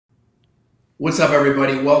What's up,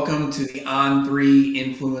 everybody? Welcome to the On3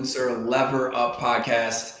 Influencer Lever Up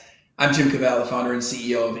podcast. I'm Jim Cavell, the founder and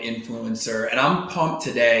CEO of Influencer, and I'm pumped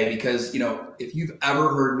today because, if you've ever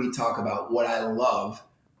heard me talk about what I love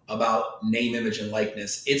about name, image, and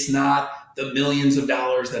likeness, it's not the millions of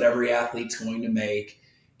dollars that every athlete's going to make.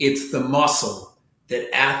 It's the muscle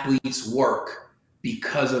that athletes work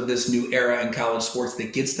because of this new era in college sports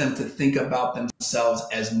that gets them to think about themselves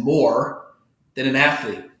as more than an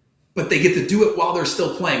athlete. But they get to do it while they're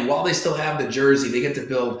still playing, while they still have the jersey. They get to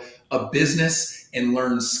build a business and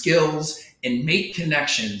learn skills and make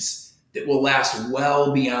connections that will last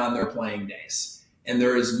well beyond their playing days. And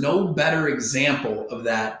there is no better example of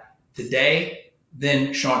that today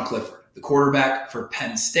than Sean Clifford, the quarterback for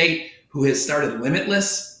Penn State, who has started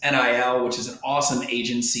Limitless NIL, which is an awesome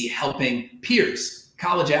agency helping peers,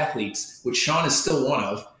 college athletes, which Sean is still one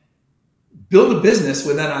of, build a business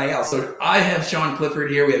with NIL. So I have Sean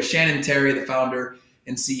Clifford here. We have Shannon Terry, the founder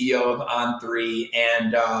and CEO of On3.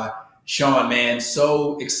 And Sean, man,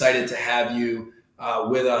 so excited to have you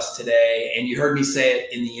with us today. And you heard me say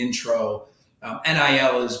it in the intro.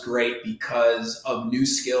 NIL is great because of new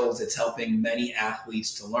skills it's helping many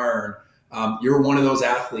athletes to learn. You're one of those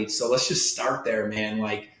athletes. So let's just start there, man.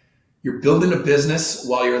 Like, you're building a business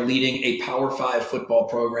while you're leading a Power 5 football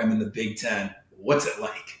program in the Big Ten. What's it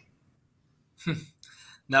like?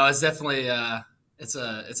 No, it's definitely it's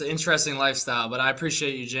an interesting lifestyle, but I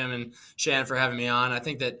appreciate you, Jim and Shannon, for having me on. I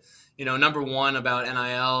think that, number one about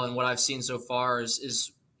NIL and what I've seen so far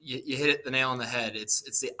is you hit the nail on the head.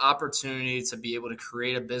 It's the opportunity to be able to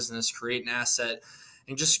create a business, create an asset,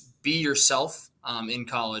 and just be yourself in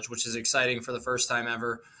college, which is exciting for the first time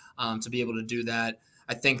ever to be able to do that.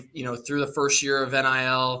 I think, through the first year of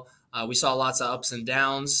NIL, we saw lots of ups and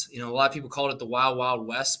downs. A lot of people called it the Wild Wild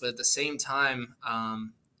West, but at the same time,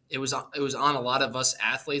 it was on a lot of us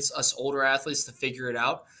athletes, us older athletes, to figure it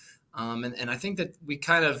out. And I think that we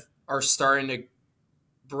kind of are starting to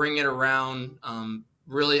bring it around,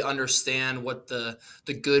 really understand what the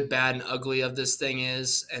good, bad, and ugly of this thing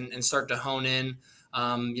is, and start to hone in.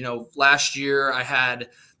 Last year I had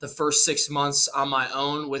the first 6 months on my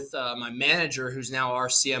own with my manager, who's now our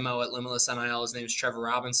CMO at Limitless NIL. His name is Trevor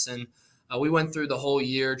Robinson. We went through the whole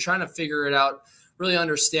year trying to figure it out, really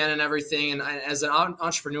understanding everything. And as an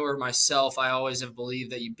entrepreneur myself, I always have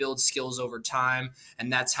believed that you build skills over time,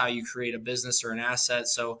 and that's how you create a business or an asset.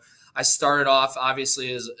 So I started off,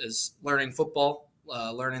 obviously, as learning football,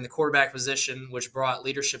 learning the quarterback position, which brought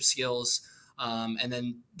leadership skills. And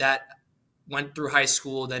then that went through high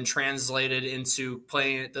school, then translated into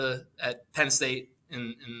playing at Penn State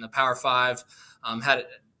in the Power 5. Had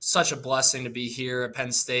such a blessing to be here at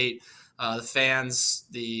Penn State. The fans,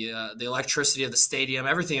 the electricity of the stadium,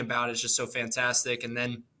 everything about it is just so fantastic. And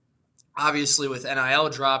then obviously with NIL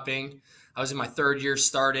dropping, I was in my third year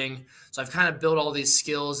starting. So I've kind of built all these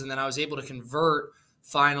skills, and then I was able to convert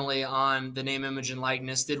finally on the name, image, and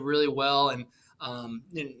likeness, did really well. And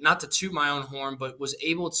not to toot my own horn, but was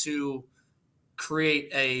able to create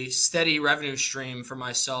a steady revenue stream for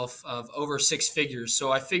myself of over 6 figures.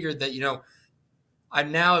 So I figured that, I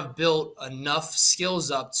now have built enough skills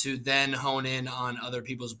up to then hone in on other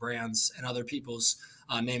people's brands and other people's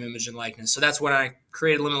name, image, and likeness. So that's when I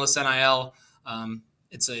created Limitless NIL.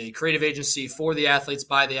 It's a creative agency for the athletes,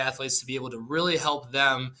 by the athletes, to be able to really help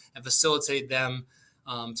them and facilitate them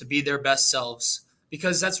to be their best selves,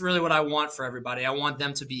 because that's really what I want for everybody. I want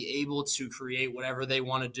them to be able to create whatever they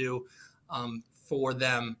want to do for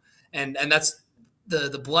them. And that's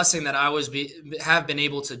the blessing that I have been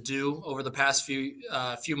able to do over the past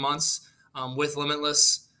few months with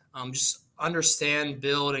Limitless. Just understand,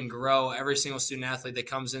 build, and grow every single student athlete that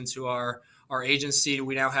comes into our agency.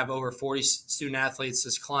 We now have over 40 student athletes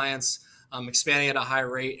as clients, expanding at a high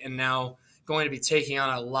rate, and now going to be taking on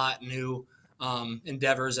a lot new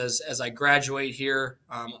endeavors as I graduate here.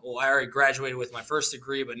 I already graduated with my first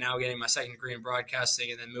degree, but now getting my second degree in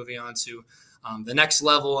broadcasting, and then moving on to the next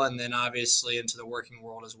level, and then obviously into the working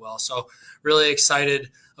world as well. So really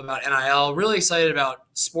excited about NIL, really excited about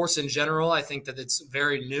sports in general. I think that it's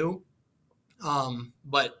very new,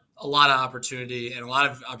 but a lot of opportunity, and a lot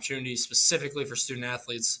of opportunity specifically for student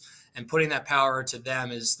athletes, and putting that power to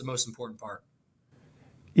them is the most important part.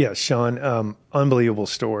 Yeah, Sean, unbelievable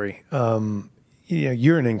story.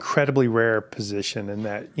 You're in an incredibly rare position in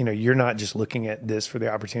that, you're not just looking at this for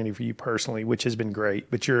the opportunity for you personally, which has been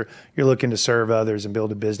great, but you're looking to serve others and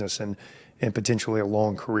build a business and potentially a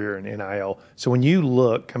long career in NIL. So when you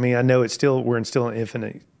look, I know we're still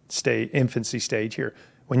in infancy stage here.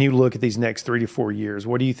 When you look at these next 3 to 4 years,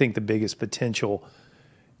 what do you think the biggest potential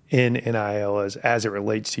in NIL is as it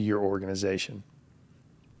relates to your organization?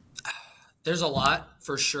 There's a lot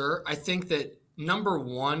for sure. I think that number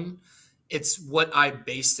one, it's what I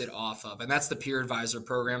based it off of, and that's the peer advisor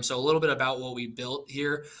program. So a little bit about what we built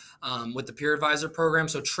here with the peer advisor program.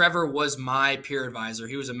 So Trevor was my peer advisor.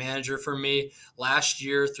 He was a manager for me last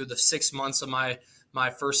year through the 6 months of my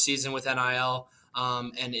first season with NIL.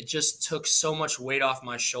 And it just took so much weight off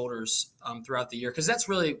my shoulders throughout the year, because that's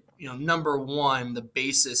really, number one, the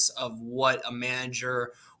basis of what a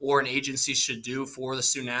manager or an agency should do for the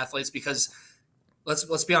student athletes. Because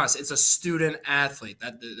let's be honest, it's a student athlete.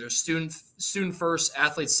 That there's student first,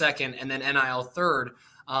 athlete second, and then NIL third.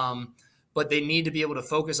 But they need to be able to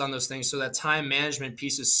focus on those things. So that time management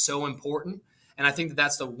piece is so important. And I think that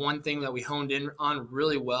that's the one thing that we honed in on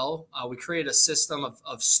really well. We created a system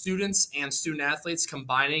of students and student athletes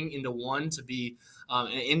combining into one to be an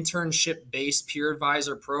internship-based peer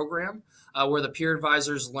advisor program where the peer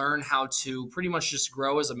advisors learn how to pretty much just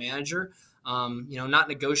grow as a manager. Not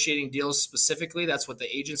negotiating deals specifically. That's what the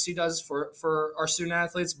agency does for our student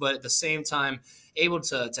athletes, but at the same time, able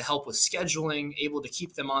to help with scheduling, able to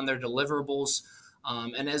keep them on their deliverables.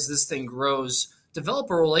 And as this thing grows, develop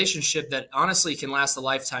a relationship that honestly can last a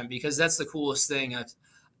lifetime, because that's the coolest thing.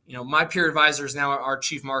 My peer advisor is now our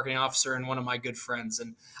chief marketing officer and one of my good friends.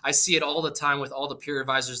 And I see it all the time with all the peer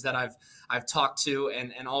advisors that I've talked to,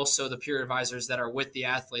 and also the peer advisors that are with the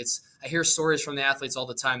athletes. I hear stories from the athletes all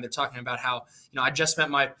the time. They're talking about how, I just met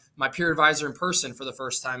my peer advisor in person for the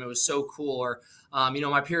first time. It was so cool. Or,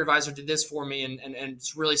 my peer advisor did this for me and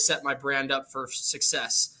it's really set my brand up for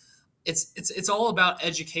success. It's all about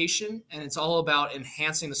education, and it's all about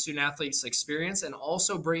enhancing the student athlete's experience, and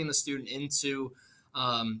also bringing the student into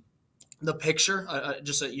the picture,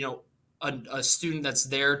 just a student that's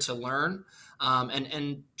there to learn,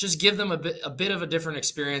 and just give them a bit of a different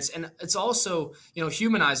experience. And it's also,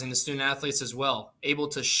 humanizing the student athletes as well, able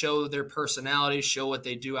to show their personality, show what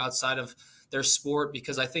they do outside of their sport.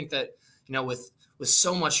 Because I think that, with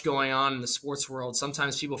so much going on in the sports world,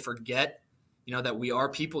 sometimes people forget, that we are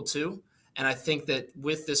people too. And I think that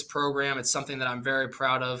with this program, it's something that I'm very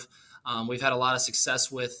proud of. We've had a lot of success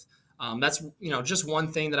with. That's, just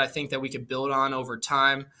one thing that I think that we could build on over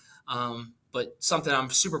time. But something I'm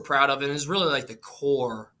super proud of, and is really like the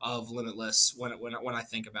core of Limitless when I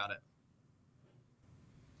think about it.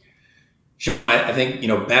 Sure. I think,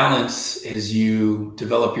 balance as you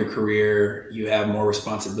develop your career, you have more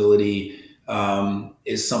responsibility,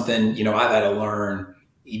 is something, I've had to learn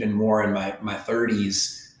even more in my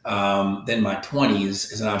 30s than my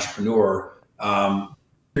 20s as an entrepreneur.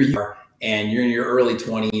 And you're in your early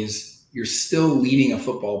 20s, you're still leading a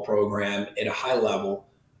football program at a high level.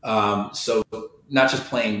 So not just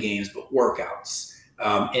playing games, but workouts,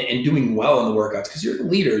 and doing well in the workouts, because you're the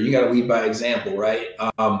leader. You got to lead by example, right?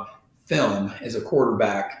 Film as a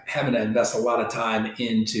quarterback, having to invest a lot of time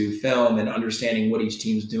into film and understanding what each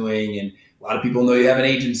team's doing. And a lot of people know you have an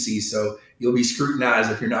agency, so you'll be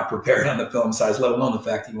scrutinized if you're not prepared on the film side, let alone the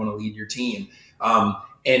fact that you want to lead your team.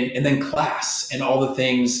 And then class and all the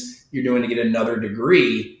things you're doing to get another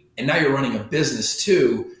degree. And now you're running a business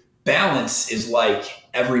too. Balance is like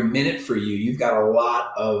every minute for you. You've got a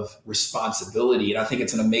lot of responsibility. And I think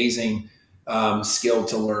it's an amazing skill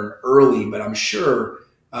to learn early, but I'm sure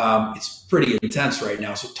it's pretty intense right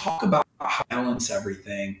now. So talk about how to balance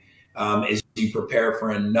everything as you prepare for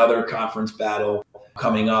another conference battle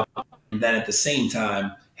coming up, and then at the same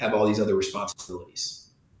time have all these other responsibilities.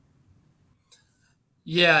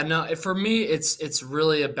 Yeah, no, for me, it's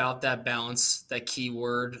really about that balance, that key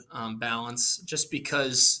word, balance. Just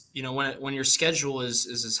because, when your schedule is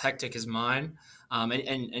as hectic as mine,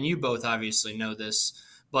 and you both obviously know this,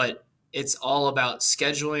 but it's all about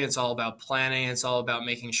scheduling, it's all about planning, it's all about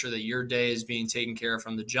making sure that your day is being taken care of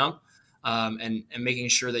from the jump, and making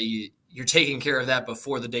sure that you're taking care of that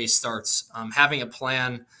before the day starts. Having a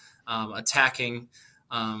plan, attacking.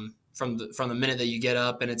 From the minute that you get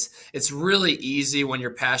up, and it's really easy when you're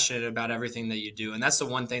passionate about everything that you do. And that's the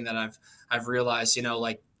one thing that I've realized,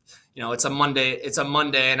 it's a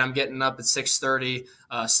Monday and I'm getting up at 6:30,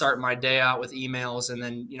 starting my day out with emails, and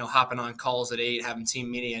then, hopping on calls at 8, having team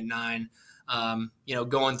meeting at 9,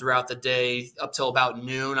 going throughout the day up till about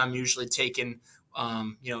noon. I'm usually taking,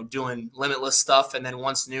 doing Limitless stuff. And then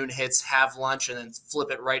once noon hits, have lunch, and then flip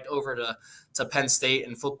it right over to Penn State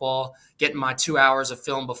and football, getting my 2 hours of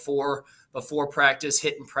film before practice,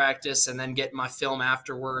 hitting practice, and then getting my film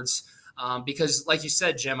afterwards. Because like you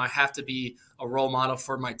said, Jim, I have to be a role model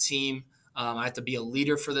for my team. I have to be a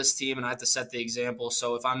leader for this team, and I have to set the example.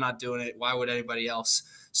 So if I'm not doing it, why would anybody else?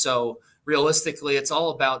 So realistically, it's all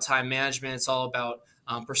about time management. It's all about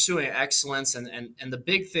pursuing excellence. And the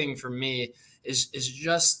big thing for me is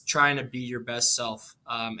just trying to be your best self,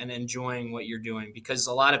 and enjoying what you're doing, because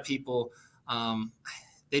a lot of people,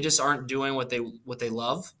 they just aren't doing what they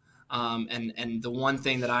love. And the one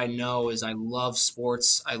thing that I know is I love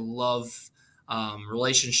sports. I love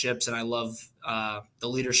relationships, and I love the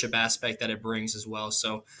leadership aspect that it brings as well.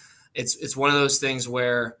 So it's one of those things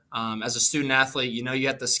where, as a student athlete, you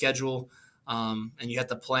have to schedule, and you have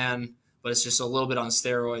to plan, but it's just a little bit on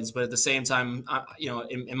steroids. But at the same time,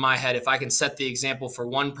 in my head, if I can set the example for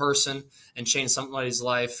one person and change somebody's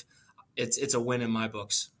life, it's a win in my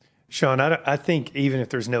books. Sean, I think even if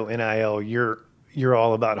there's no NIL, you're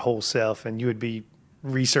all about whole self, and you would be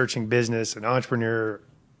researching business, and entrepreneur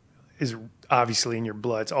is obviously in your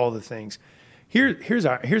blood. It's all the things.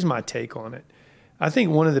 Here's my take on it. I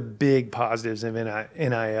think one of the big positives of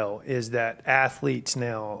NIL is that athletes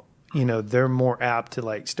now, they're more apt to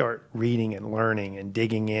like start reading and learning and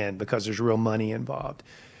digging in because there's real money involved.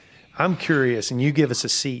 I'm curious, and you give us a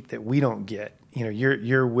seat that we don't get.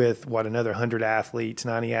 You're with another 100 athletes,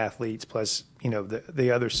 90 athletes, plus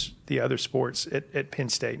the other sports at Penn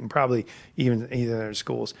State, and probably even other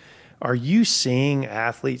schools. Are you seeing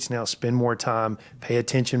athletes now spend more time, pay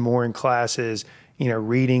attention more in classes,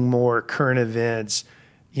 reading more current events,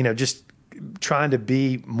 just trying to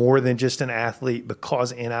be more than just an athlete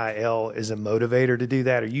because NIL is a motivator to do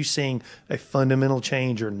that? Are you seeing a fundamental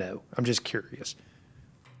change, or no? I'm just curious.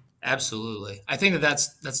 Absolutely. I think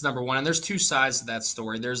that's number one. And there's two sides to that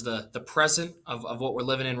story. There's the present of what we're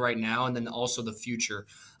living in right now, and then also the future.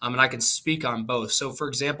 And I can speak on both. So for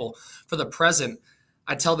example, for the present,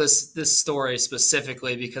 I tell this story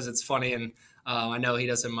specifically because it's funny, and I know he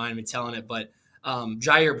doesn't mind me telling it, but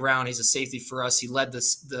Jair Brown, he's a safety for us. He led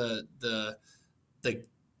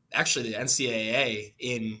actually the NCAA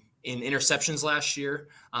in interceptions last year.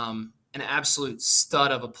 An absolute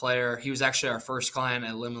stud of a player. He was actually our first client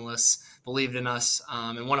at Limitless, believed in us,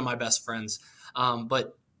 and one of my best friends.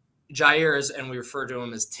 But Jair and we refer to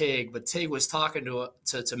him as Tig, but Tig was talking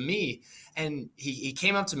to me, and he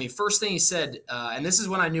came up to me. First thing he said, and this is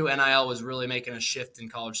when I knew NIL was really making a shift in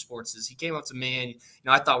college sports, is he came up to me,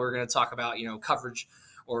 and I thought we were going to talk about coverage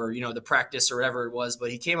or the practice or whatever it was,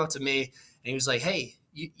 but he came up to me and he was like, "Hey,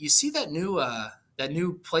 you see that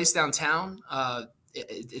new place downtown?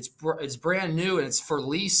 It's brand new and it's for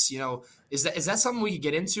lease. Is that something we could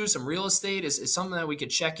get into? Some real estate is something that we could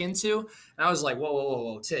check into?" And I was like,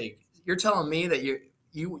 whoa, Tig, you're telling me that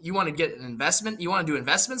you want to get an investment? You want to do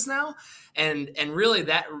investments now? And really,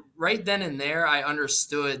 that right then and there, I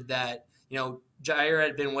understood that Jair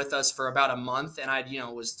had been with us for about a month, and I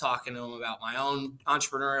was talking to him about my own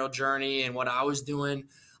entrepreneurial journey and what I was doing,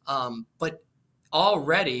 but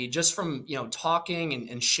already just from talking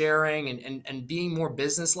and sharing and being more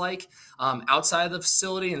businesslike outside of the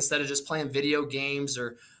facility, instead of just playing video games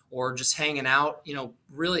or just hanging out,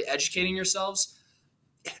 really educating yourselves,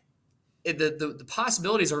 the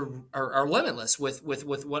possibilities are limitless with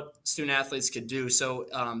what student athletes could do. So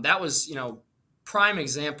that was prime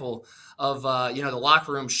example of the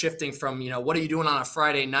locker room shifting from what are you doing on a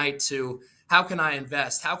Friday night to how can I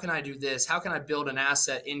invest? How can I do this? How can I build an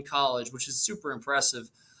asset in college? Which is super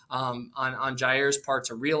impressive on Jair's part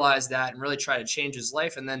to realize that and really try to change his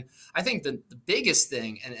life. And then I think the biggest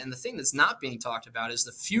thing and the thing that's not being talked about is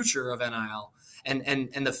the future of NIL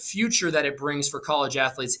and the future that it brings for college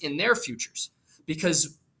athletes in their futures.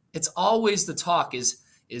 Because it's always the talk is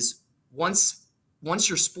once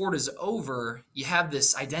your sport is over, you have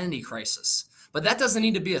this identity crisis. But that doesn't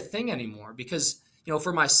need to be a thing anymore, because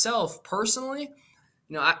for myself personally,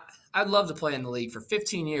 I'd love to play in the league for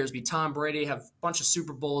 15 years, be Tom Brady, have a bunch of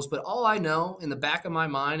Super Bowls. But all I know in the back of my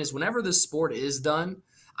mind is whenever this sport is done,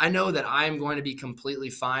 I know that I am going to be completely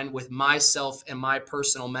fine with myself and my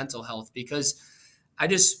personal mental health, because I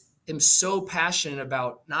just am so passionate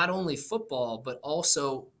about not only football, but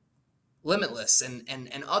also Limitless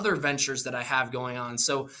and other ventures that I have going on.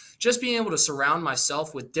 So just being able to surround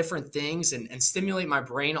myself with different things and stimulate my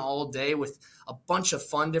brain all day with a bunch of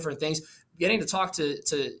fun different things, getting to talk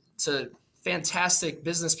to fantastic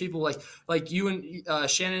business people like you and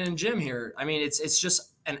Shannon and Jim here. I mean, it's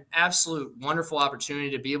just an absolute wonderful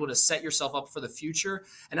opportunity to be able to set yourself up for the future,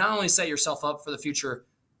 and not only set yourself up for the future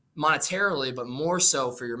monetarily, but more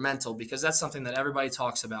so for your mental, because that's something that everybody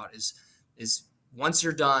talks about is once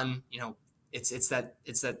you're done, it's that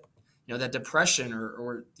that depression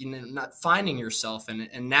or not finding yourself.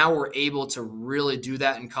 And now we're able to really do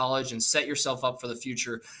that in college and set yourself up for the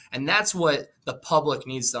future. And that's what the public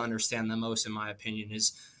needs to understand the most, in my opinion,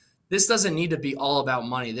 is this doesn't need to be all about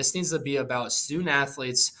money. This needs to be about student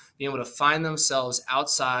athletes being able to find themselves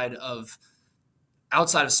outside of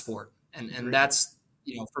sport. And that's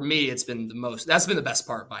for me, that's been the best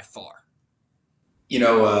part by far.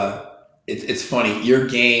 It's funny. Your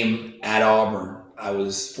game at Auburn, I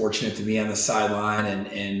was fortunate to be on the sideline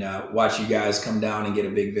and watch you guys come down and get a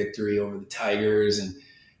big victory over the Tigers, and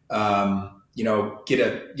get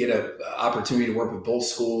a opportunity to work with both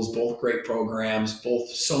schools, both great programs, both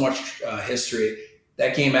so much history.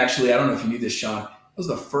 That game, actually, I don't know if you knew this, Sean, it was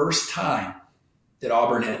the first time that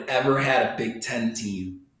Auburn had ever had a Big Ten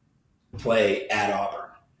team play at Auburn.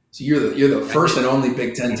 So you're the first and only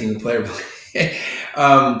Big Ten team to play.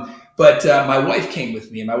 But my wife came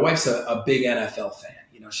with me, and my wife's a big NFL fan.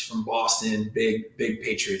 She's from Boston, big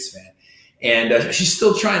Patriots fan. And she's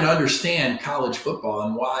still trying to understand college football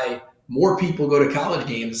and why more people go to college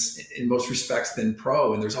games in most respects than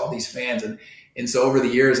pro. And there's all these fans. And so over the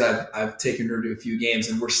years, I've taken her to a few games,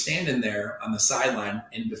 and we're standing there on the sideline.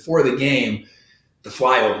 And before the game, the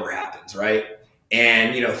flyover happens, right?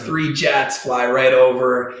 And, 3 jets fly right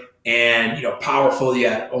over, and, powerful. You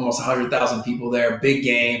had almost 100,000 people there, big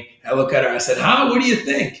game. I look at her, I said, what do you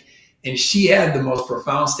think? And she had the most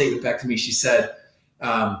profound statement back to me. She said,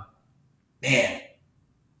 man,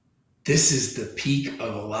 this is the peak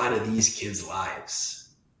of a lot of these kids' lives.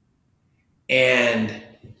 And,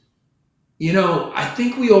 I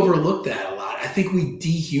think we overlook that a lot. I think we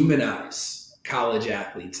dehumanize college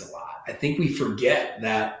athletes a lot. I think we forget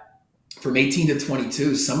that from 18 to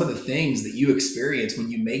 22, some of the things that you experience when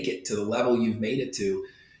you make it to the level you've made it to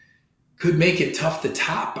could make it tough to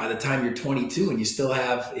top by the time you're 22, and you still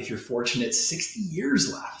have, if you're fortunate, 60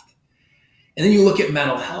 years left. And then you look at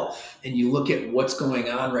mental health, and you look at what's going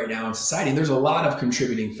on right now in society, and there's a lot of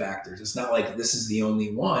contributing factors. It's not like this is the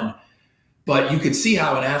only one, but you could see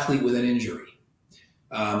how an athlete with an injury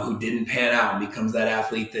who didn't pan out and becomes that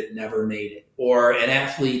athlete that never made it, or an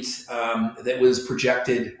athlete that was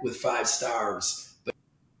projected with 5 stars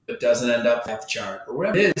but doesn't end up at the chart, or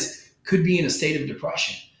whatever it is, could be in a state of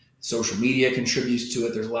depression. Social media contributes to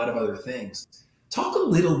it. There's a lot of other things. Talk a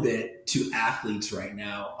little bit to athletes right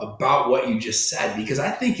now about what you just said, because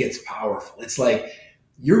I think it's powerful. It's like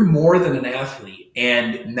you're more than an athlete,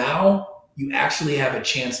 and now you actually have a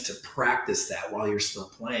chance to practice that while you're still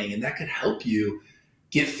playing, and that could help you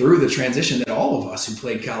get through the transition that all of us who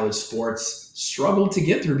played college sports struggled to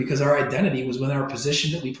get through, because our identity was with our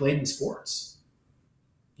position that we played in sports.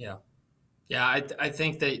 Yeah. I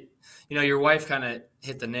think that, your wife kind of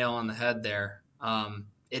hit the nail on the head there.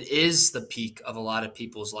 It is the peak of a lot of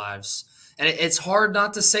people's lives. And it's hard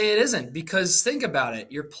not to say it isn't, because think about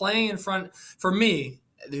it. You're playing in front, for me,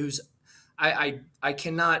 I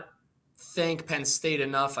cannot thank Penn State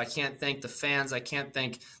enough. I can't thank the fans. I can't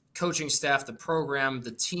thank coaching staff, the program,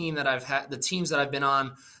 the teams that I've been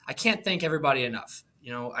on. I can't thank everybody enough.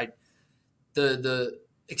 The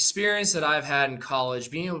experience that I've had in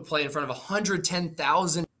college, being able to play in front of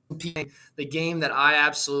 110,000 people, the game that I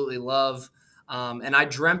absolutely love, and I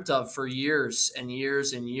dreamt of for years and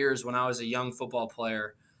years and years when I was a young football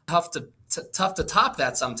player. Tough to top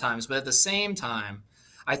that sometimes, but at the same time,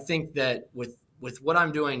 I think that with what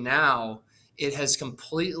I'm doing now, it has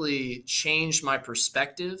completely changed my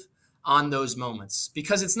perspective on those moments,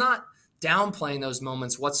 because it's not downplaying those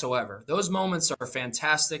moments whatsoever. Those moments are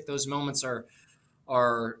fantastic. Those moments are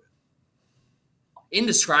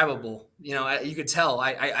indescribable. You could tell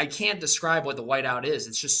I can't describe what the whiteout is.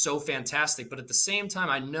 It's just so fantastic. But at the same time,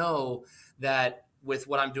 I know that with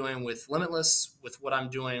what I'm doing with Limitless, with what I'm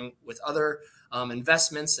doing with other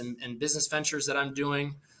investments and business ventures that I'm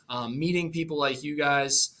doing, meeting people like you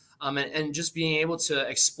guys, and just being able to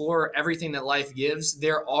explore everything that life gives,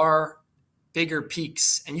 there are bigger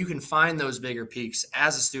peaks, and you can find those bigger peaks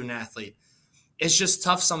as a student athlete. It's just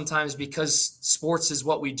tough sometimes, because sports is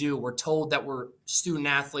what we do. We're told that we're student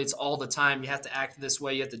athletes all the time. You have to act this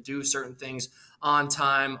way. You have to do certain things on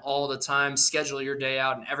time all the time, schedule your day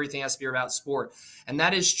out, and everything has to be about sport. And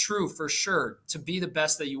that is true for sure. To be the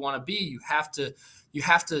best that you want to be, you have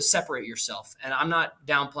to separate yourself. And I'm not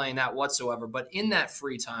downplaying that whatsoever. But in that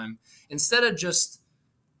free time, instead of just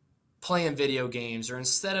playing video games, or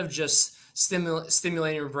instead of just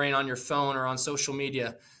stimulating your brain on your phone or on social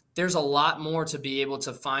media, there's a lot more to be able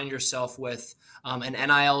to find yourself with. And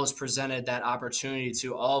NIL has presented that opportunity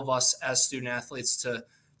to all of us as student athletes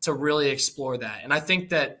to really explore that. And I think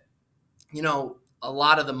that, a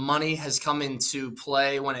lot of the money has come into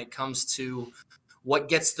play when it comes to what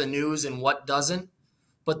gets the news and what doesn't.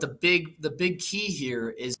 But the big key here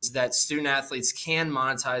is that student athletes can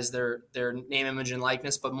monetize their name, image, and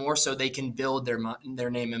likeness, but more so they can build their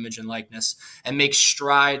name, image, and likeness, and make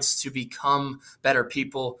strides to become better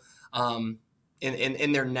people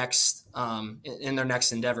in their next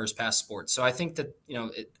endeavors past sports. So I think that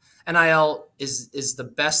NIL is the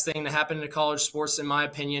best thing to happen to college sports, in my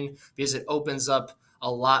opinion, because it opens up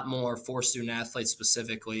a lot more for student athletes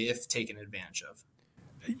specifically if taken advantage of.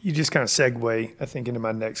 You just kind of segue, I think, into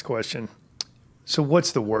my next question. So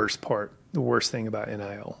what's the worst part, the worst thing about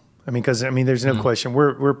NIL? I mean, because, there's no question.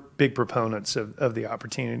 We're big proponents of the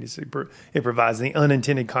opportunities it provides, the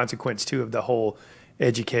unintended consequence, too, of the whole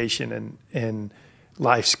education and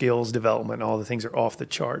life skills development. All the things are off the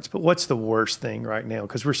charts. But what's the worst thing right now?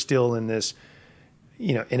 Because we're still in this,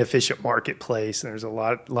 inefficient marketplace, and there's a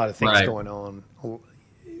lot of things going on.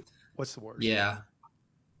 What's the worst? Yeah.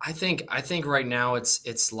 I think right now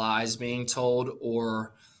it's lies being told,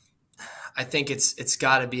 or I think it's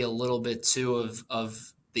got to be a little bit too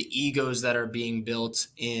of the egos that are being built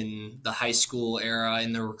in the high school era,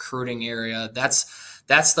 in the recruiting area. That's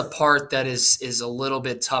the part that is a little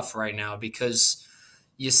bit tough right now, because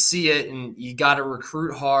you see it and you got to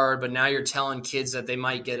recruit hard, but now you're telling kids that they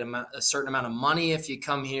might get a certain amount of money if you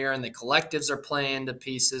come here, and the collectives are playing to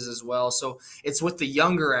pieces as well. So it's with the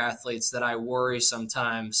younger athletes that I worry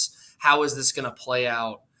sometimes. How is this going to play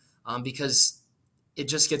out? Because it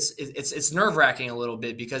just gets it's nerve-wracking a little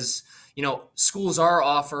bit, because schools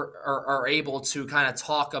are able to kind of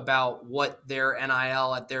talk about what their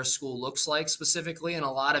NIL at their school looks like specifically, and a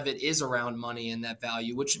lot of it is around money and that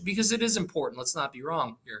value, because it is important. Let's not be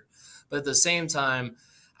wrong here, but at the same time,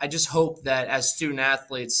 I just hope that as student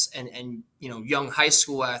athletes and young high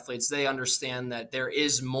school athletes, they understand that there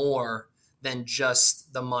is more than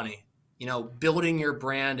just the money. Building your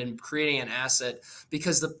brand and creating an asset,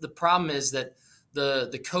 because the problem is that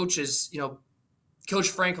the coaches, Coach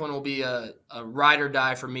Franklin will be a ride or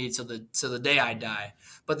die for me till the day I die.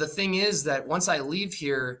 But the thing is that once I leave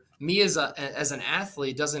here, me as an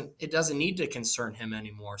athlete doesn't need to concern him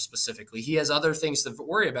anymore specifically. He has other things to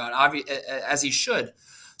worry about, as he should.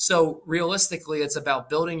 So realistically, it's about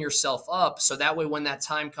building yourself up, so that way when that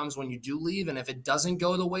time comes when you do leave, and if it doesn't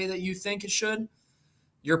go the way that you think it should,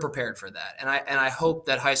 you're prepared for that. And I hope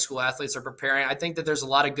that high school athletes are preparing. I think that there's a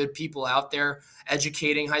lot of good people out there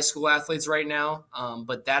educating high school athletes right now,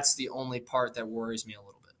 but that's the only part that worries me a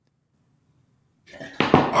little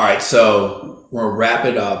bit. All right, so we'll wrap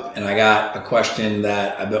it up, and I got a question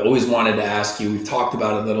that I've always wanted to ask you. We've talked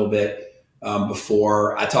about it a little bit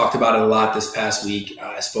before. I talked about it a lot this past week.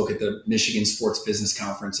 I spoke at the Michigan Sports Business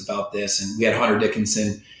Conference about this, and we had Hunter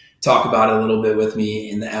Dickinson talk about it a little bit with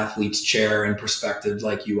me in the athlete's chair and perspective,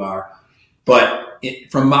 like you are. But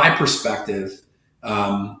from my perspective,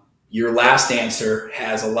 your last answer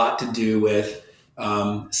has a lot to do with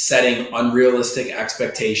setting unrealistic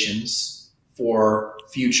expectations for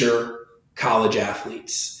future college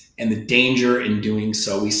athletes and the danger in doing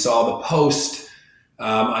so. We saw the post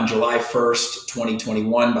on July 1st,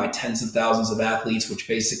 2021 by tens of thousands of athletes, which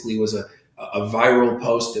basically was a viral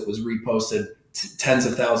post that was reposted tens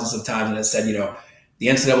of thousands of times, and it said, the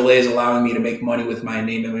NCAA is allowing me to make money with my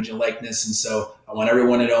name, image, and likeness, and so I want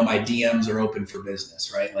everyone to know my DMs are open for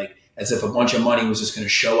business, right? Like, as if a bunch of money was just going to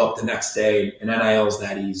show up the next day, and NIL is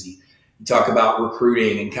that easy. You talk about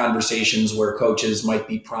recruiting and conversations where coaches might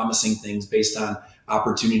be promising things based on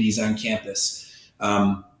opportunities on campus.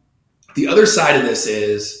 The other side of this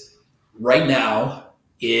is, right now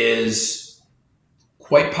is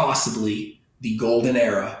quite possibly the golden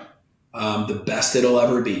era, the best it'll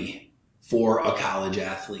ever be for a college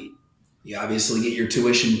athlete. You obviously get your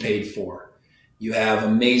tuition paid for. You have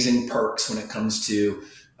amazing perks when it comes to,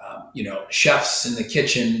 chefs in the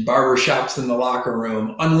kitchen, barber shops in the locker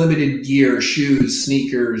room, unlimited gear, shoes,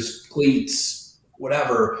 sneakers, cleats,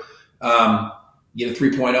 whatever. You get a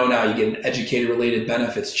 3.0 now. You get an educator-related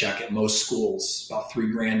benefits check at most schools, about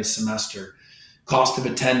 $3,000 a semester. Cost of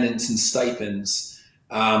attendance and stipends.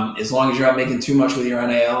 As long as you're not making too much with your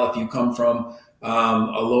NIL, if you come from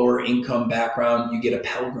a lower income background, you get a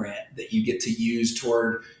Pell Grant that you get to use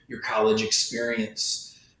toward your college experience.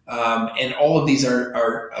 And all of these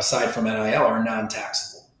are aside from NIL, are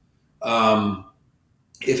non-taxable.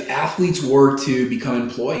 If athletes were to become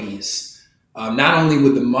employees, not only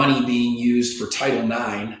would the money being used for Title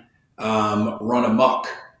IX run amok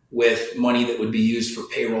with money that would be used for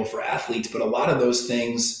payroll for athletes, but a lot of those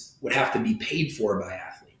things would have to be paid for by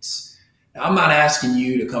athletes. Now, I'm not asking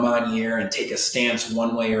you to come on here and take a stance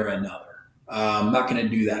one way or another. I'm not going to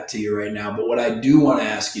do that to you right now. But what I do want to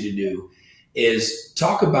ask you to do is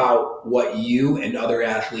talk about what you and other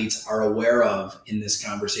athletes are aware of in this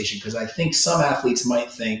conversation, because I think some athletes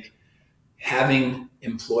might think having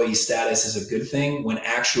employee status is a good thing when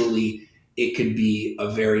actually it could be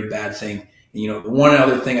a very bad thing. And, the one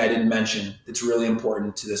other thing I didn't mention that's really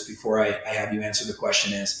important to this before I have you answer the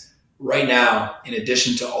question is, right now, in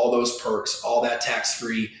addition to all those perks, all that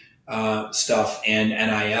tax-free stuff and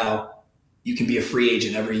NIL, you can be a free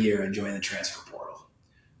agent every year and join the transfer portal.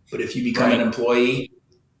 But if you become an employee,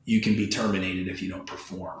 you can be terminated if you don't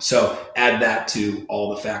perform. So add that to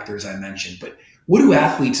all the factors I mentioned. But what do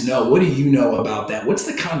athletes know? What do you know about that? What's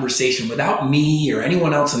the conversation without me or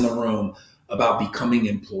anyone else in the room about becoming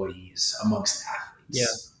employees amongst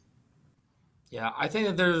athletes? Yeah, I think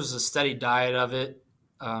that there's a steady diet of it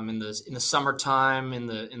in the summertime, in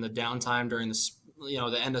the downtime during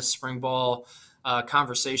the end of spring ball,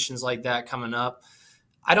 conversations like that coming up.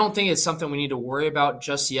 I don't think it's something we need to worry about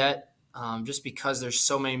just yet. Just because there's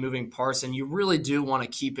so many moving parts, and you really do want to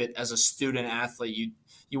keep it as a student athlete.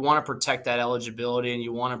 You want to protect that eligibility, and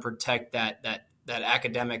you want to protect that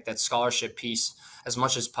academic, that scholarship piece as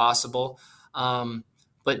much as possible.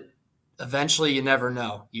 But eventually, you never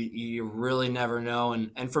know. You really never know.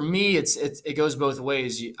 And for me, it goes both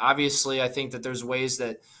ways. Obviously, I think that there's ways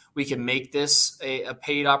that we can make this a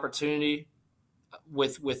paid opportunity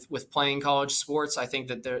with playing college sports. I think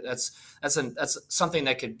that that's something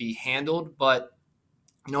that could be handled. But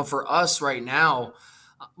for us right now,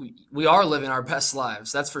 we are living our best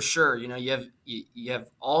lives. That's for sure. You have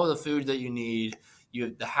all the food that you need. You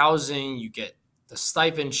have the housing. You get the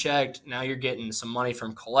stipend checked. Now you're getting some money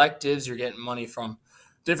from collectives. You're getting money from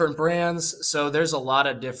different brands. So there's a lot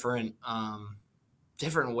of different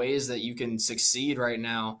ways that you can succeed right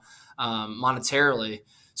now monetarily.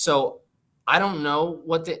 So I don't know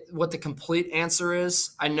what the complete answer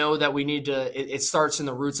is. I know that we need to, it starts in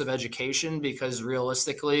the roots of education, because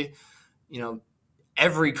realistically,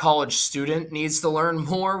 every college student needs to learn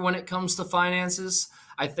more when it comes to finances.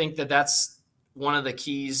 I think that that's one of the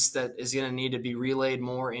keys that is going to need to be relayed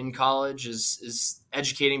more in college is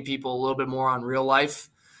educating people a little bit more on real life,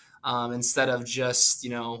 instead of just,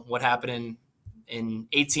 what happened in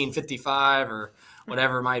 1855 or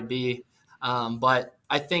whatever it might be. But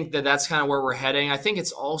I think that that's kind of where we're heading. I think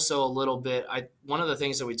it's also a little bit, one of the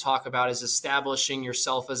things that we talk about is establishing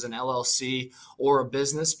yourself as an LLC or a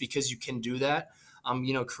business, because you can do that.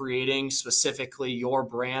 Creating specifically your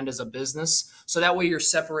brand as a business. So that way you're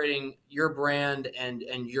separating your brand and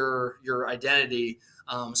your identity.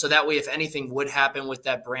 So that way, if anything would happen with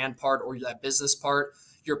that brand part or that business part,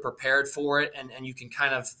 you're prepared for it, and you can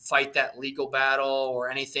kind of fight that legal battle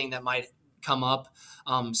or anything that might come up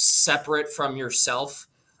separate from yourself.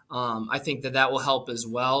 I think that will help as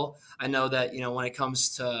well. I know that, when it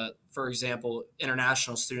comes to, for example,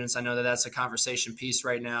 international students, I know that that's a conversation piece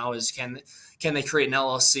right now is can they create an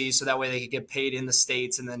LLC so that way they could get paid in the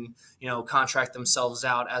States and then, contract themselves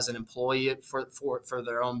out as an employee for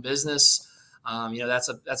their own business. That's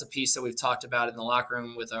a piece that we've talked about in the locker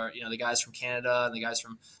room with our, the guys from Canada and the guys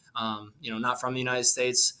from, not from the United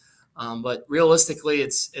States. But realistically,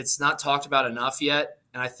 it's not talked about enough yet.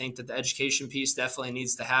 And I think that the education piece definitely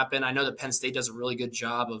needs to happen. I know that Penn State does a really good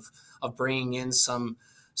job of bringing in some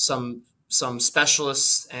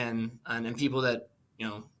specialists and people that,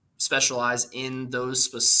 specialize in those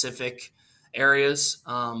specific areas.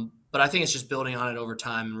 But I think it's just building on it over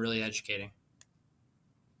time and really educating.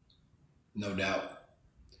 No doubt.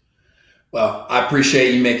 Well, I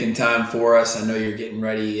appreciate you making time for us. I know you're getting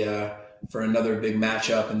ready for another big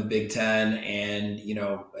matchup in the Big Ten. And,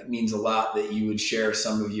 it means a lot that you would share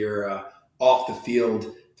some of your off the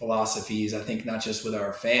field philosophies, I think not just with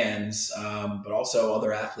our fans, but also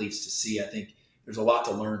other athletes to see. I think there's a lot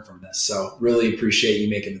to learn from this. So really appreciate you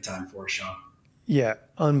making the time for us, Sean. Yeah,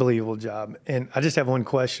 unbelievable job. And I just have one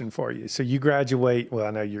question for you. So you graduate, well, I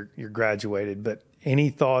know you're graduated, but any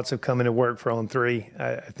thoughts of coming to work for On3?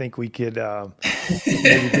 I think we could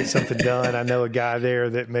maybe get something done. I know a guy there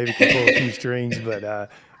that maybe can pull a few strings, but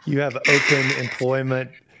you have an open employment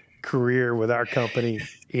career with our company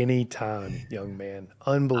anytime, young man.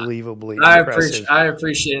 Unbelievably impressive. I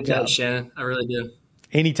appreciate that, Shannon. I really do.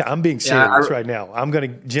 Anytime. I'm being serious right now. Jim's gonna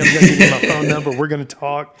give you my phone number. We're gonna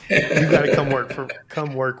talk. You got to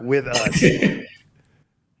come work with us.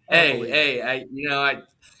 Hey,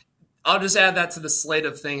 I'll just add that to the slate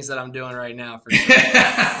of things that I'm doing right now. For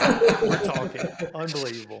sure. We're talking.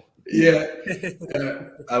 Unbelievable. Yeah,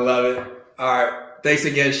 I love it. All right, thanks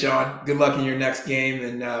again, Sean. Good luck in your next game,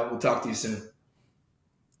 and we'll talk to you soon.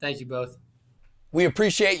 Thank you both. We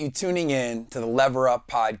appreciate you tuning in to the Lever Up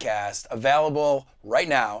podcast, available right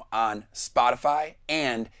now on Spotify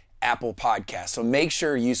and Apple Podcasts. So make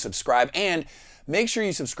sure you subscribe, and make sure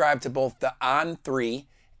you subscribe to both the On3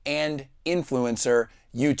 and Influencer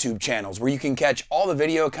YouTube channels, where you can catch all the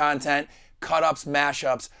video content, cut-ups,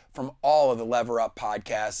 mashups from all of the Lever Up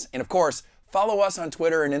podcasts. And of course, follow us on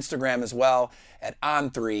Twitter and Instagram as well at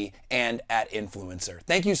On3 and at Influencer.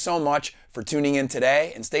 Thank you so much for tuning in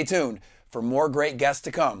today, and stay tuned for more great guests to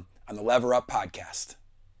come on the Lever Up Podcast.